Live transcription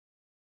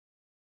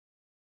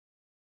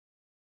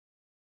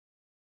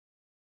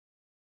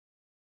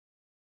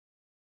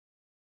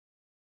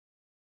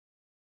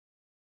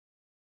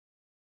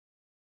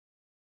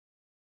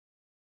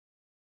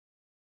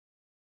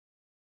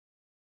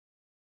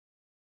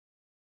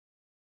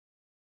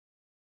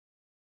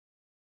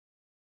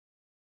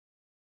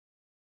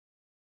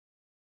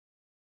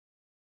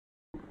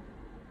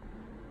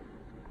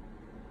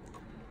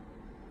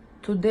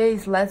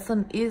Today's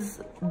lesson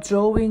is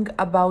drawing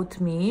about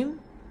me,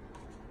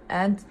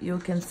 and you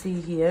can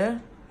see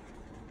here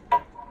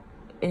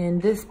in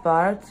this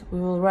part we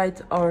will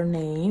write our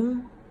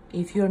name.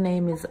 If your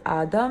name is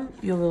Adam,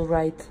 you will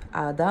write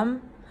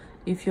Adam.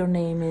 If your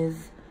name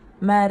is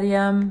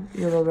Mariam,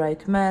 you will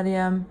write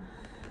Mariam.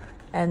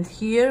 And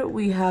here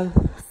we have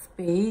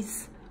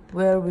space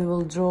where we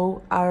will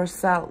draw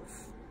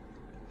ourselves.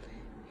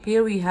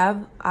 Here we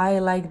have I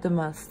like the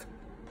most.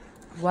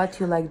 What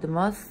you like the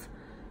most?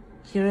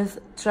 Here is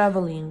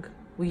traveling.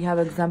 We have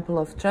example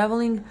of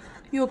traveling.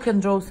 You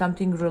can draw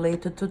something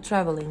related to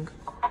traveling.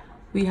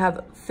 We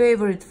have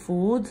favorite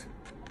food.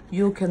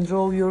 You can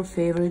draw your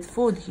favorite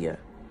food here.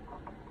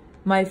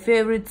 My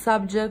favorite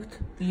subject.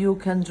 You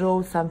can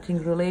draw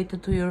something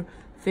related to your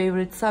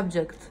favorite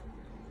subject.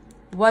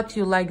 What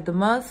you like the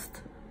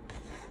most?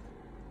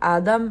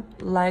 Adam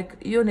like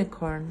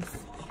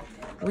unicorns.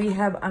 We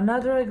have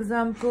another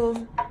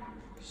example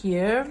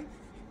here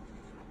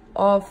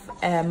of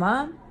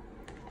Emma.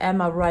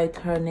 Emma write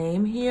her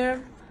name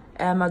here.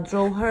 Emma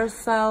draw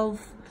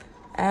herself,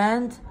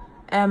 and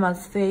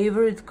Emma's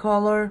favorite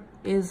color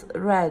is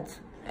red,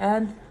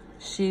 and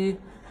she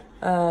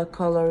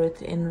color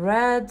it in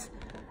red.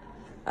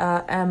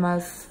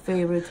 Emma's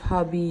favorite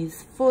hobby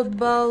is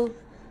football.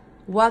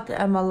 What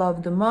Emma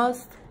loved the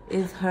most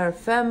is her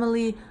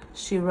family.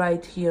 She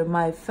write here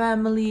my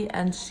family,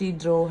 and she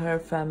draw her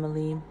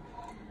family.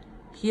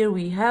 Here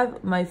we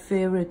have my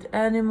favorite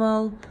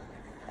animal,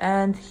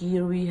 and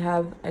here we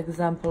have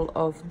example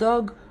of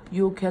dog.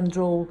 You can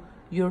draw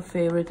your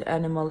favorite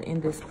animal in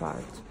this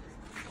part.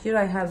 Here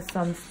I have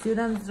some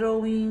students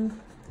drawing.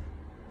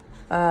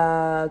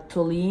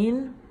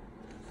 Tulin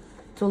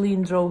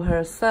draw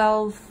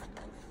herself.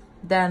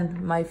 Then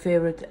my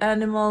favorite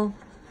animal,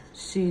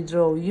 she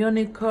draw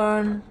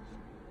unicorn.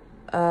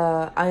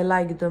 I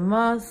like the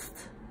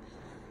most.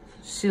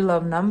 She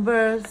love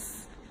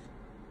numbers.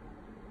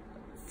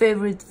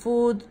 Favorite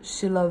food,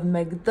 she love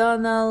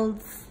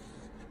McDonald's.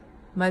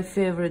 My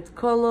favorite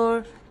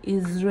color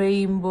is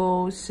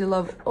rainbow. She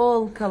love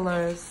all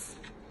colors.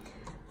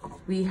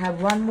 We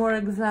have one more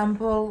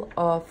example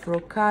of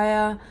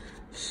Rokaya.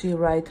 She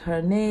write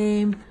her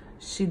name.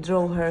 She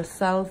draw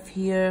herself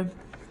here.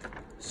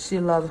 She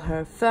love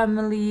her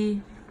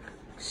family.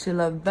 She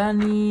love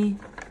bunny.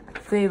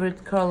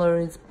 Favorite color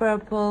is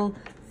purple.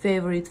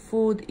 Favorite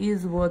food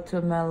is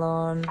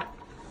watermelon.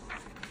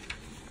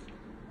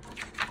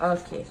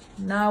 Okay,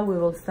 now we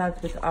will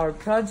start with our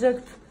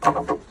project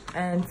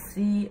and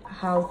see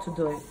how to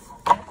do it.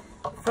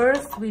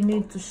 First, we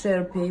need to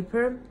share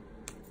paper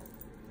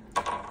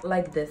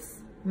like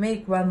this.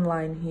 Make one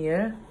line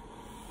here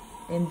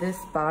in this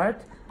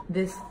part.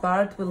 This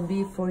part will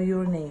be for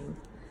your name.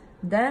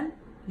 Then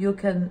you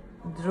can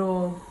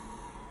draw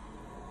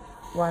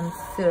one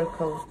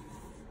circle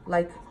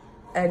like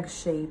egg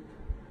shape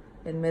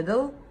in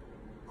middle.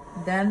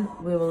 Then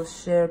we will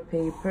share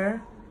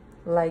paper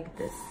like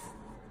this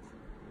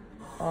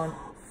on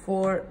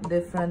 4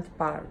 different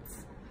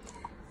parts.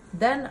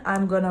 Then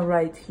I'm gonna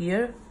write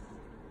here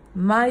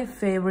my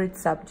favorite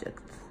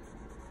subject.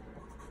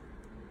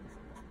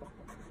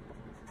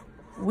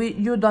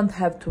 You don't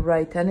have to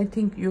write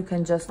anything, you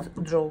can just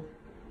draw.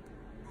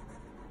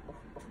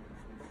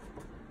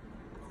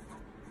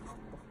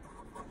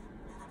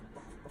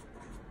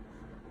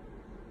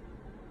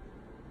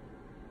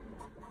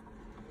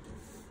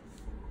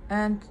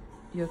 And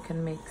you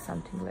can make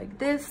something like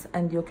this,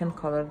 and you can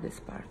color this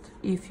part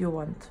if you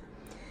want.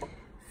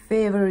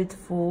 Favorite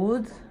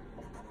food.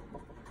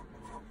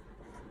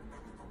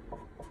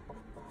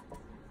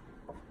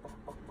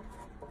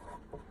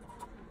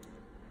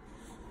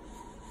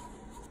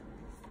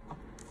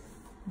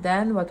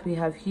 Then what we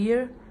have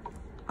here,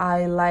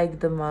 I like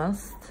the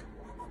most.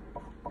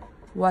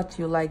 What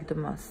you like the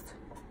most?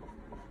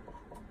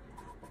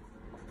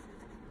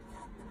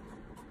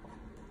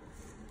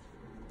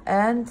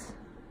 And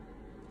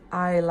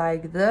I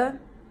like the,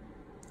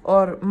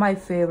 or my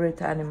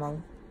favorite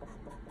animal.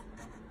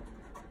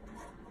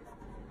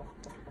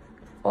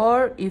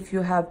 Or if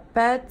you have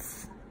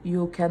pets,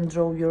 you can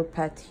draw your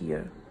pet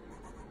here.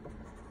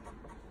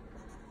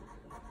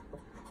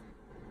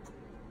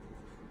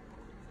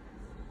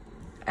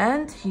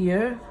 And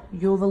here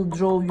you will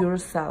draw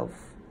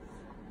yourself.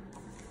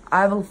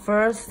 I will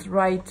first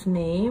write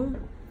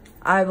name.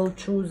 I will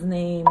choose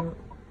name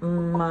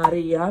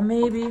Maria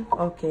maybe.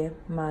 Okay,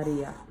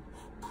 Maria.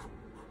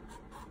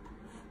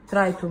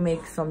 Try to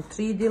make some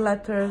 3D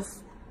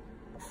letters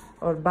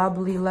or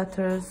bubbly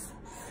letters.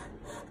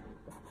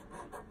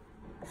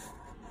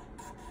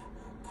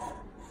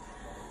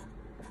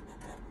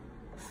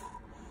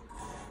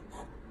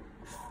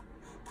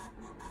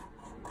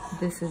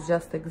 This is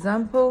just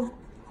example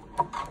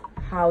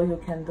how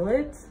you can do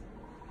it.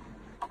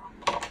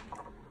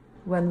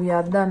 When we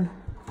are done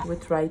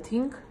with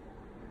writing,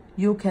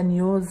 you can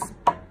use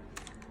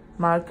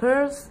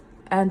markers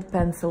and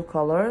pencil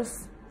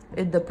colors.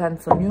 It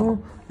depends on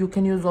you. You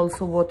can use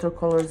also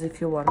watercolors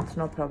if you want,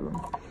 no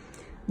problem.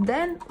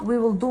 Then we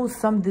will do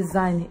some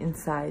design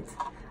inside.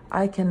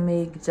 I can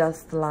make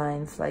just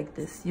lines like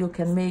this. You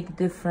can make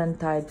different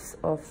types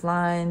of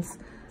lines,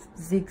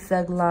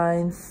 zigzag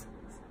lines,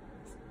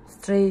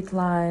 straight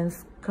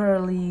lines,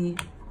 curly,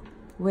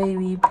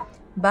 wavy,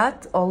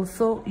 but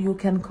also you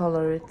can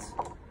color it.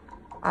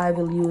 I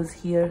will use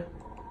here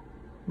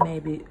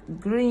maybe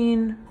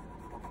green.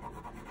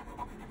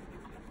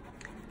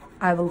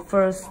 I will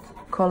first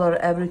color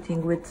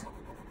everything with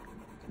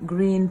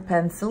green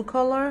pencil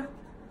color.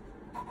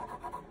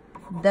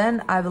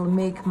 Then I will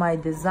make my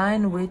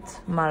design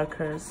with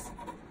markers.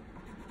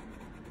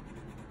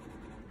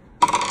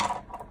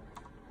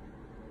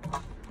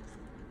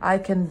 I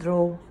can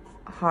draw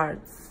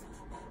hearts.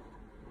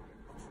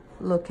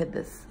 Look at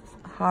this,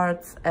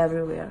 hearts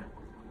everywhere.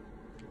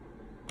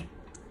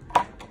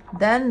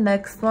 Then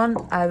next one,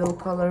 I will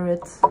color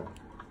it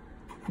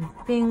in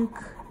pink.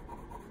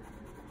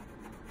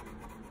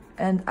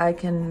 And I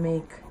can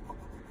make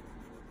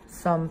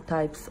some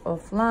types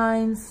of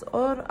lines,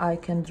 or I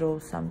can draw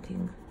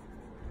something.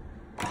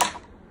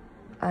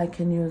 I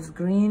can use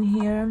green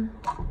here,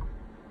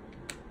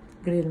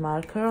 green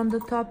marker on the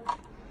top.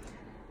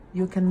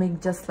 You can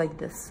make just like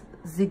this,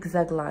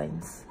 zigzag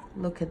lines.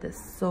 Look at this,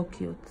 so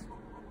cute.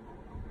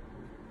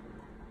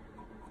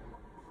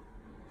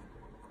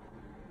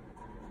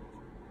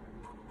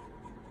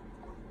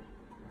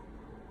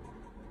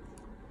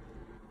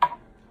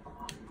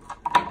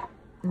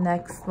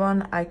 Next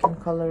one, I can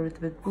color it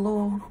with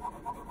blue.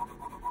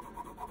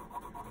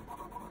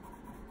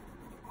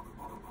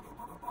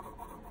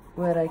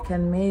 Where I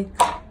can make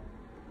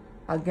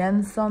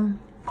again some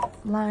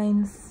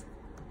lines,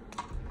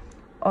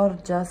 or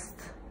just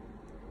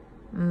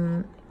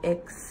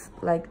X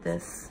like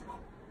this.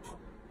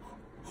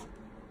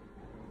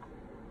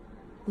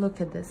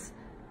 Look at this.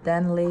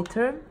 Then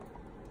later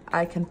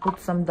I can put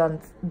some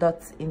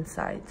dots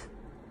inside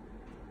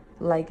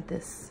like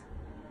this.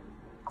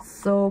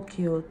 So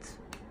cute.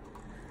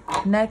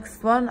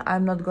 Next one,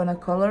 I'm not gonna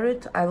color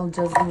it, I will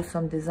just do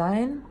some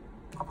design.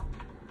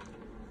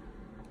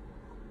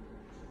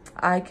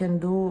 I can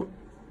do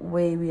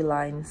wavy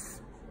lines.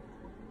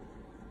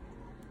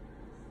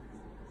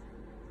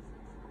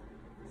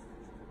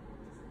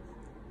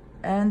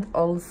 And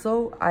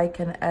also I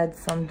can add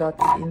some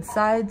dots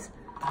inside.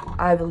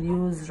 I will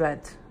use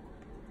red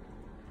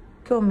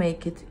to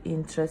make it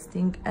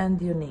interesting and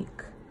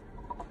unique.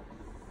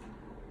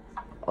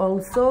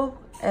 Also,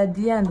 at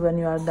the end, when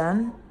you are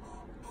done,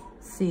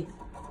 see,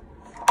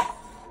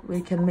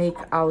 we can make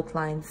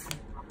outlines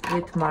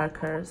with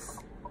markers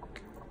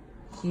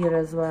here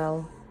as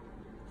well.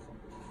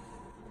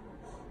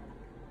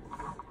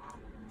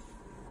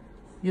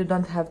 You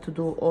don't have to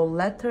do all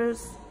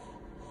letters,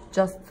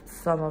 just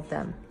some of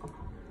them.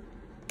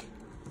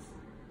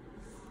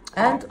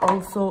 And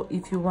also,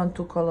 if you want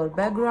to color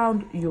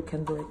background, you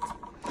can do it.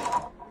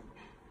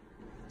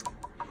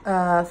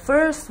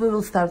 First, we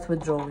will start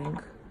with drawing.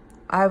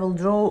 I will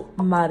draw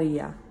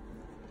Maria.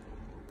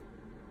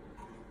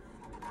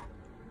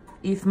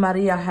 If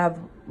Maria have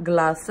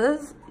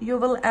glasses, you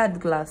will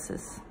add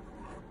glasses.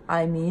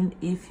 I mean,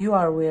 if you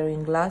are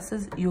wearing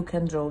glasses, you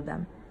can draw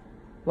them.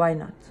 Why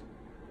not?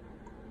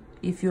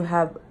 If you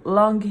have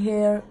long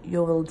hair,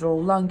 you will draw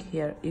long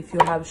hair. If you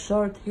have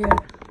short hair,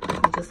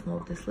 let me just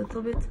move this a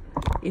little bit.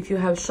 If you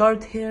have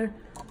short hair,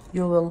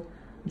 you will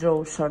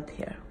draw short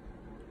hair.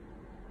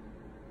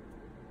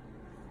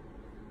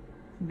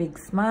 Big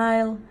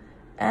smile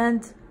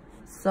and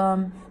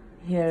some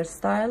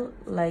hairstyle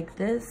like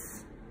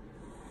this.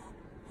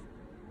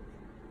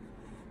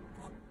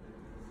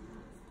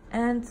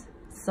 And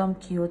some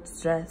cute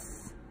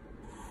dress.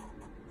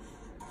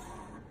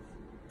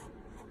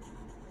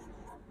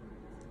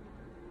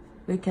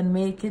 We can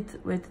make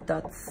it with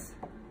dots.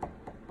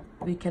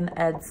 We can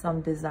add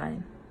some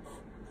design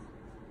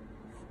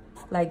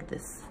like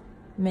this.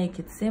 Make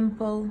it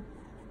simple.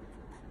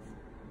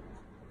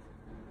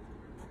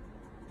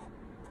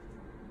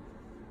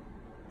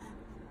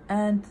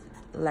 And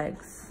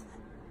legs.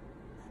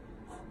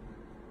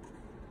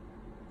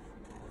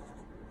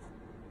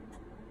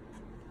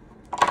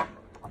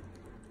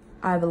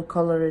 I will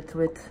color it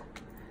with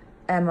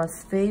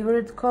Emma's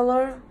favorite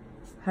color.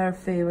 Her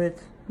favorite,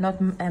 not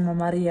Emma,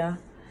 Maria.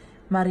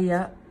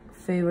 Maria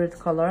favorite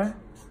color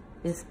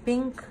is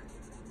pink.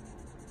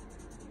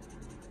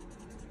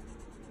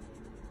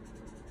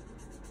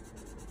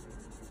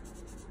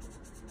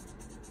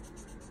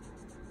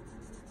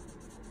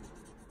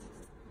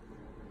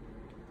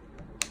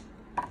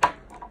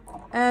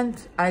 And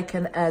I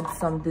can add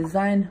some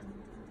design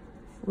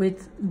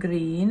with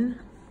green.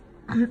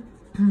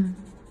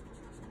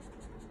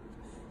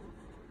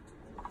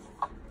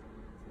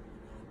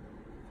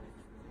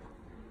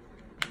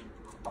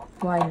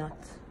 Why not?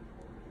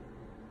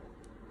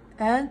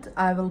 And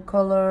I will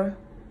color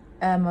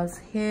Emma's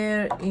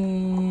hair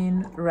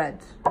in red.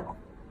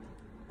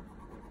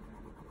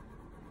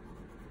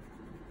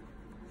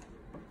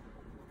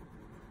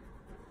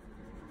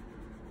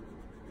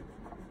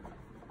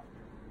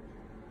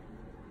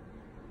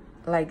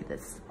 Like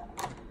this.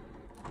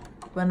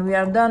 When we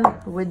are done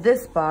with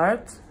this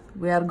part,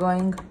 we are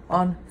going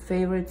on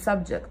favorite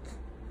subject.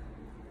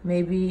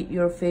 Maybe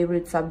your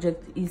favorite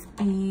subject is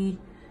PE,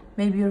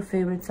 maybe your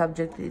favorite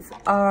subject is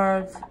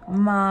art,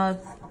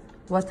 math,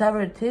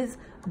 whatever it is.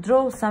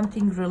 Draw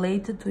something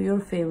related to your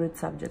favorite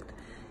subject.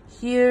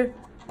 Here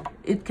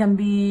it can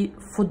be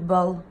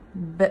football,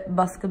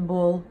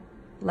 basketball,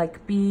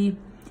 like PE.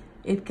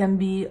 It can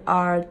be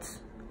art.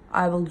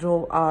 I will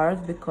draw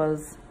art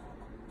because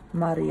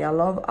Maria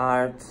loves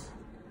art.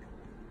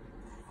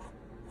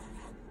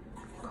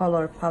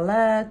 Color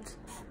palette,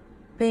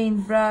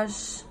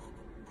 paintbrush,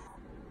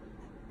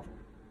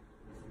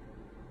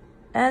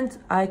 and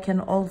I can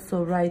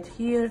also write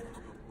here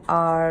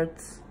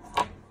art,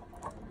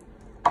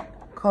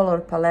 color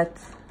palette.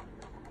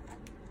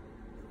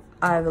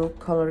 I will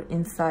color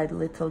inside a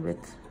little bit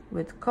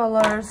with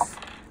colors.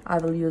 I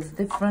will use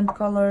different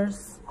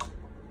colors.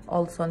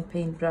 Also on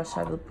paintbrush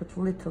I will put a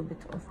little bit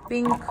of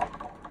pink.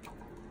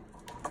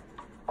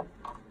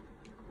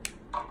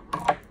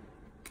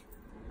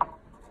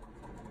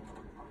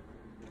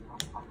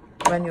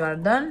 When you are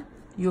done,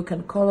 you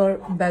can color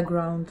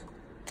background.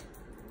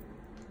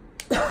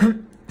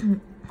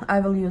 I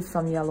will use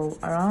some yellow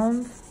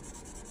around.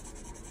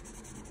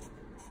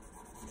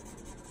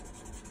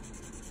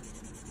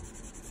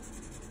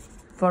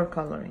 For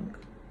coloring.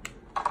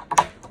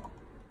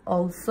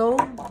 Also,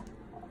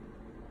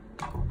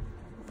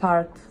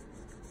 part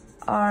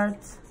art,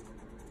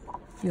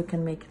 you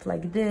can make it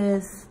like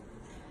this.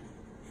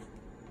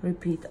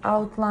 Repeat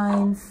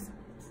outlines.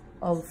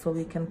 Also,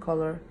 we can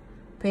color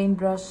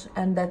paintbrush,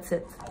 and that's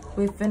it.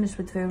 We finished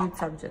with favorite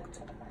subject.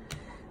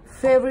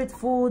 Favorite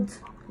food,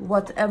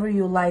 whatever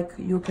you like.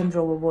 You can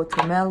draw a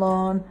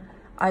watermelon,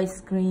 ice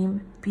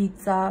cream,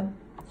 pizza.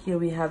 Here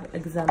we have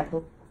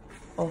example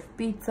of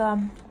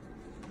pizza.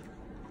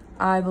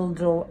 I will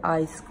draw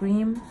ice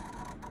cream.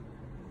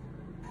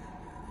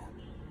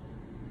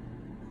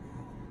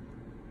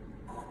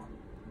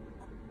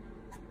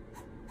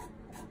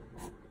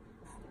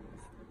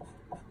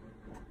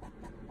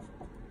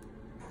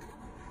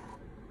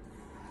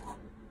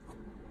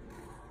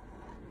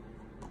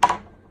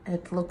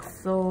 It looks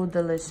so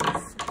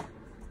delicious.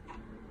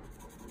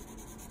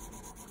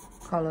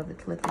 Color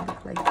it a little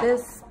bit like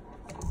this.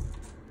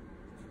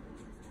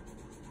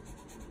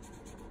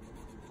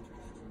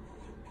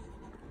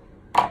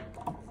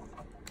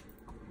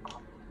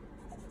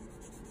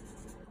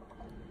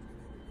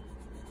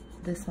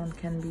 This one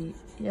can be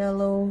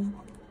yellow.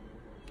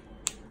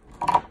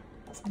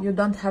 You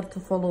don't have to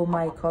follow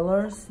my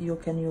colors. You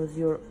can use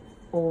your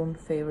own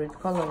favorite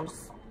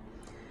colors.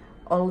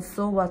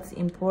 Also, what's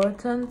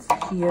important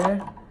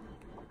here,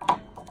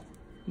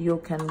 you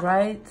can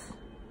write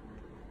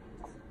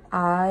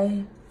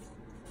I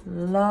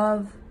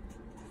love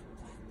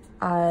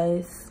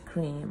ice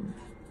cream.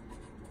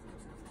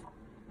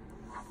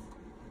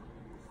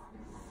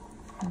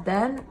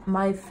 Then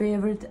my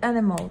favorite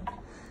animal.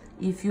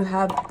 If you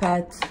have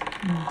pet,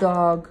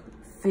 dog,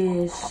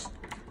 fish,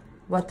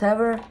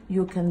 whatever,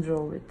 you can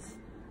draw it.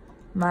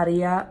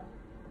 Maria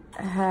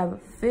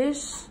have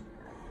fish,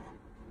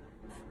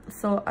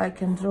 so I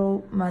can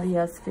draw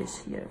Maria's fish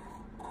here.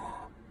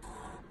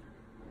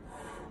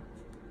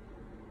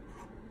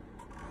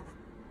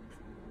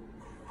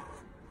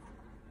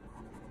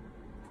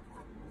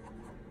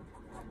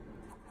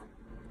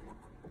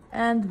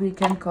 And we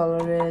can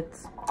color it.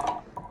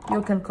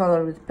 You can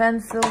color with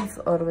pencils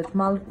or with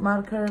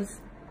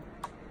markers.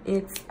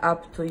 It's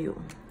up to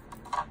you.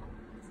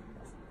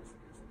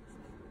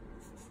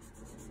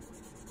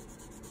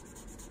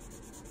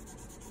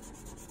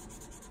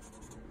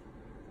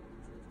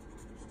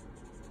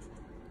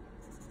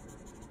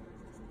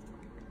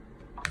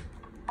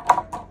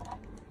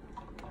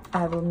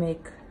 I will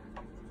make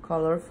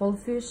colorful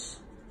fish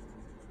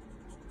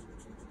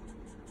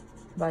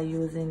by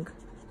using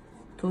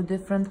 2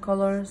 different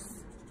colors.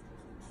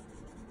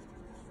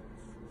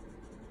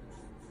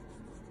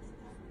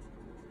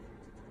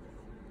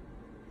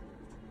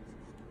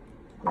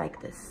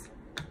 Like this.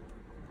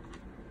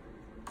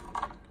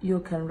 You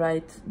can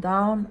write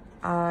down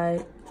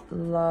I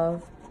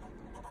love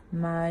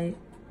my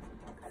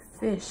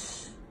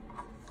fish.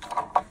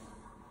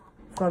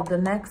 For the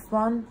next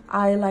one,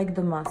 I like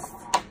the must.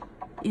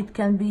 It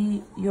can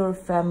be your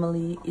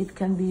family, it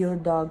can be your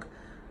dog,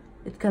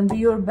 it can be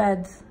your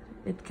bed,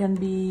 it can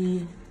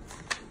be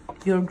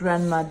your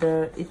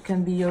grandmother, it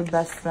can be your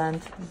best friend.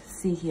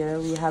 See here,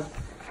 we have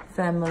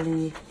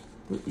family,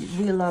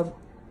 we love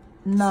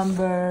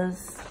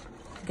numbers.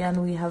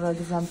 Again, we have an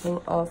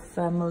example of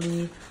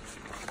family,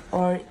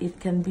 or it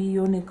can be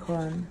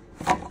unicorn.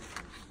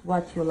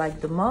 What you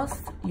like the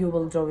most, you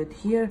will draw it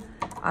here.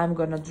 I'm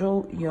gonna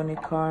draw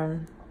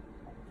unicorn.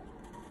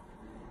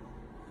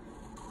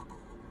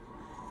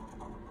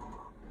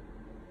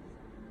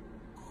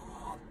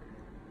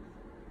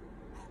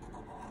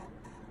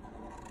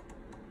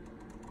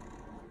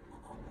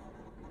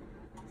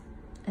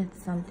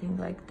 It's something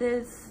like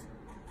this.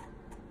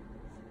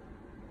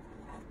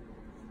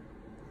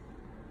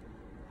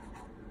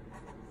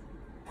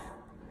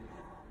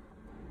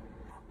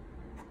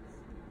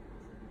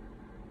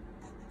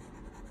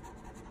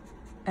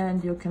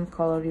 And you can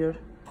color your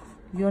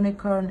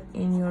unicorn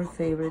in your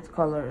favorite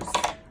colors.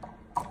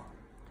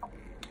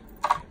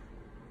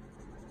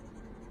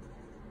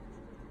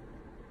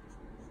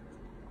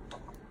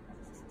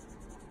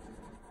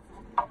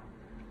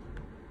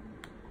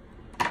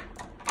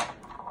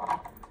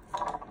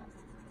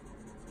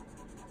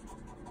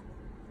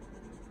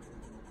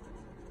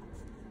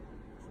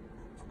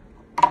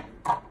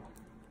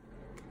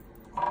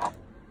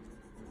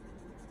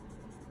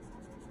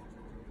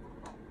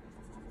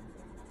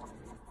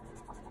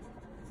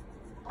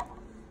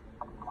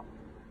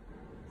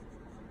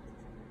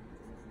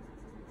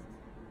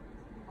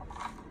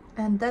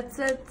 And that's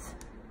it.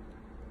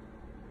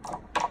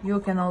 You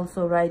can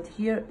also write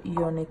here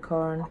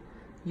unicorn.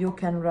 You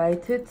can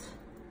write it,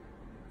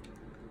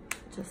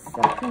 just a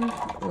second,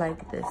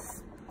 like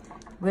this,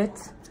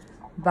 with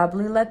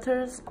bubbly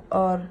letters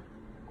or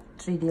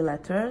 3D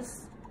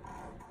letters.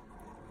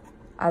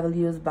 I will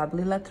use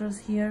bubbly letters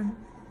here.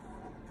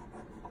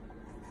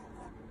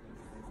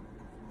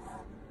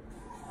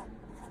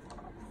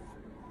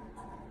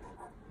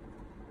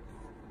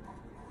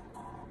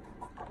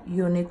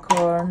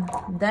 Unicorn.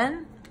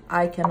 Then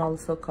I can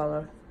also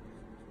color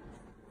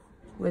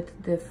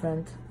with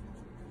different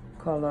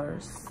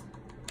colors.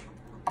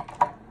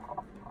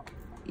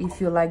 If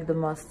you like the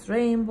most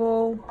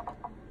rainbow,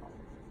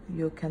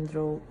 you can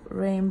draw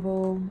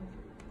rainbow.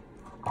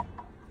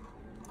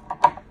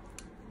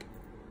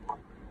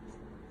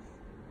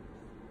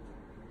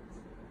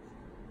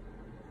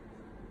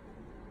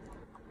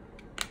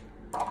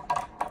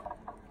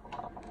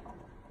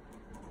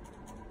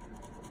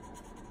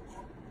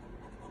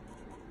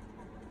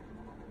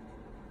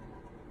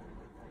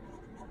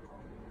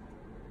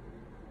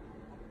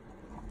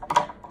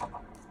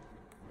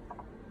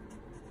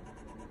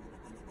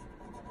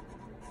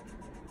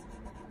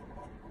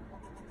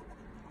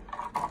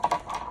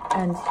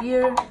 And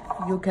here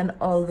you can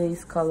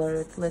always color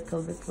it a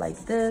little bit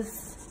like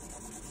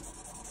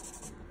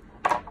this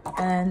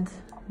and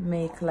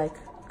make like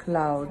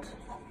cloud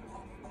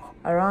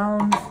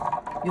around.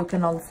 You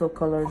can also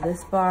color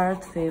this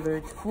part,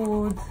 favorite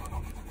food,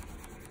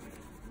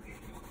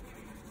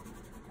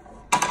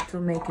 to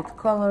make it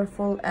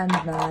colorful and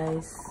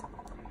nice.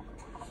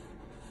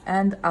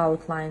 And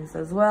outlines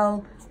as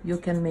well. You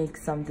can make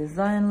some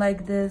design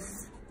like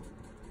this.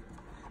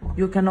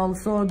 You can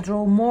also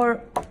draw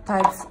more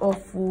types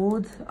of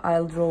food.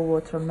 I'll draw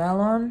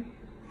watermelon.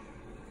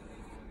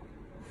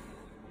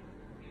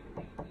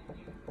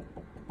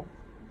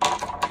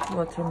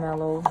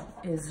 Watermelon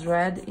is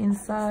red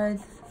inside.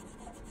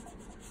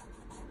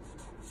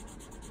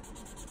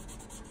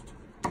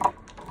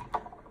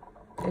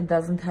 It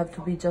doesn't have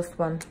to be just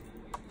one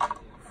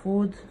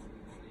food.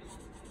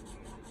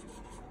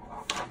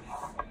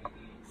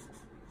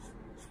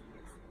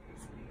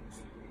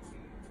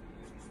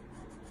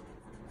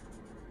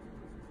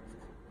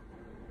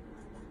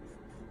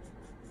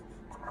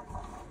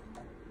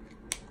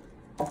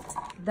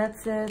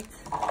 That's it.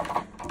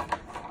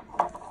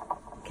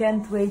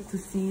 Can't wait to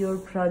see your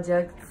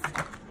project.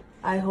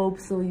 I hope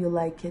so you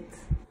like it.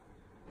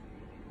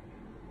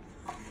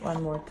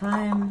 One more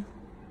time.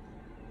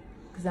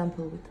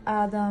 Example with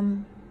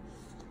Adam.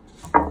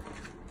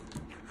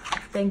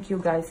 Thank you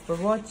guys for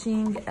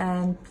watching,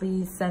 and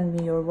please send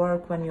me your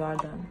work when you are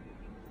done.